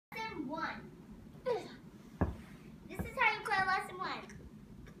1. This is how you play lesson 1.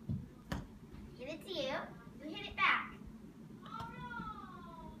 Give it to you. You hit it back.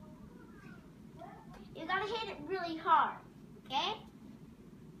 You gotta hit it really hard, okay?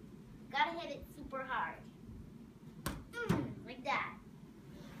 Gotta hit it super hard. Like that.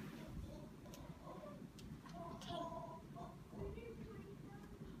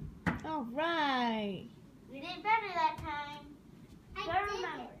 All right. You did better that time. I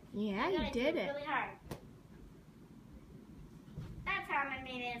remember. Yeah, you did it. Really hard. That time I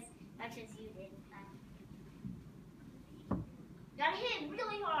made it as much as you did. Gotta hit it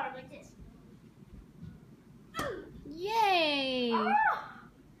really hard like this. Yay! Oh,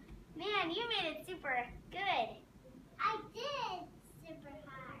 man, you made it super good. I did super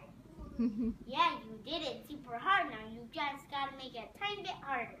hard. Yeah, you did it super hard. Now you just gotta make it a tiny bit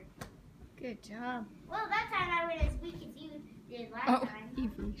harder. Good job. Well, that time I went as weak as you did last time.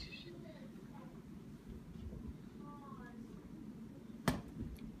 Evie.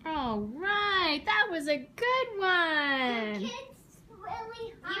 All right, that was a good one. Your kid's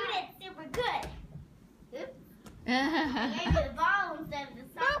really hard. You did super good. Oops. I gave you the ball instead of the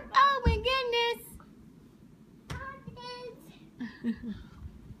soccer ball. Oh my goodness.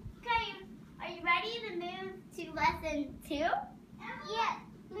 Okay, are you ready to move to lesson 2? Yeah.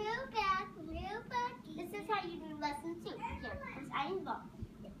 Move back. This is how you do lesson 2. Here, first iron ball.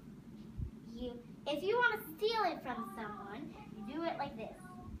 If you want to steal it from someone, you do it like this.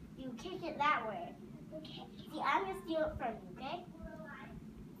 You kick it that way. Okay. See, I'm gonna steal it from you, okay?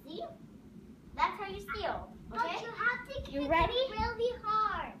 See? That's how you steal. Okay? But you have to kick it really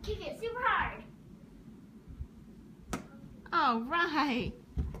hard. Kick it super hard. All right.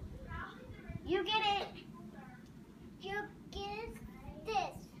 You get it. You get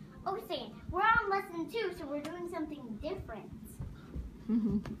this. Oh, Sam, we're on lesson 2, so we're doing something different.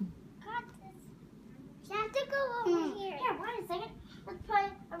 Got this. You have to go over here. Here, wait a second. Let's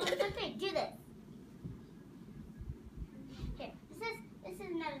play a lesson 3. Do this. Here, this is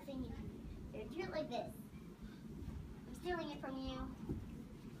another thing you can do. Here, do it like this. I'm stealing it from you.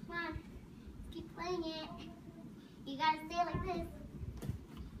 Come on, keep playing it. You gotta stay like this.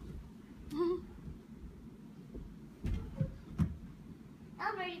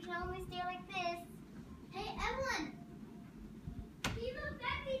 Elmer, you can only stay like this. Hey, Evelyn. He's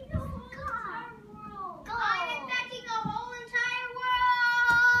affecting the whole entire world. I'm affecting the whole entire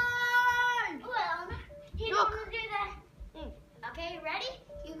world. Well, he don't want to do that. Okay, ready?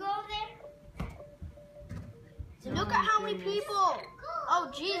 You go over there. So look at how many people. Oh,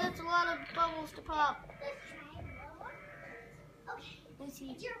 gee, that's a lot of bubbles to pop. Okay. Let's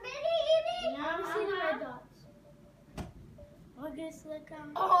see. You're ready, Evie? Yeah, I see the red dots. I guess like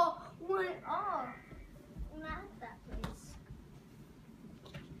Oh, went off. Not that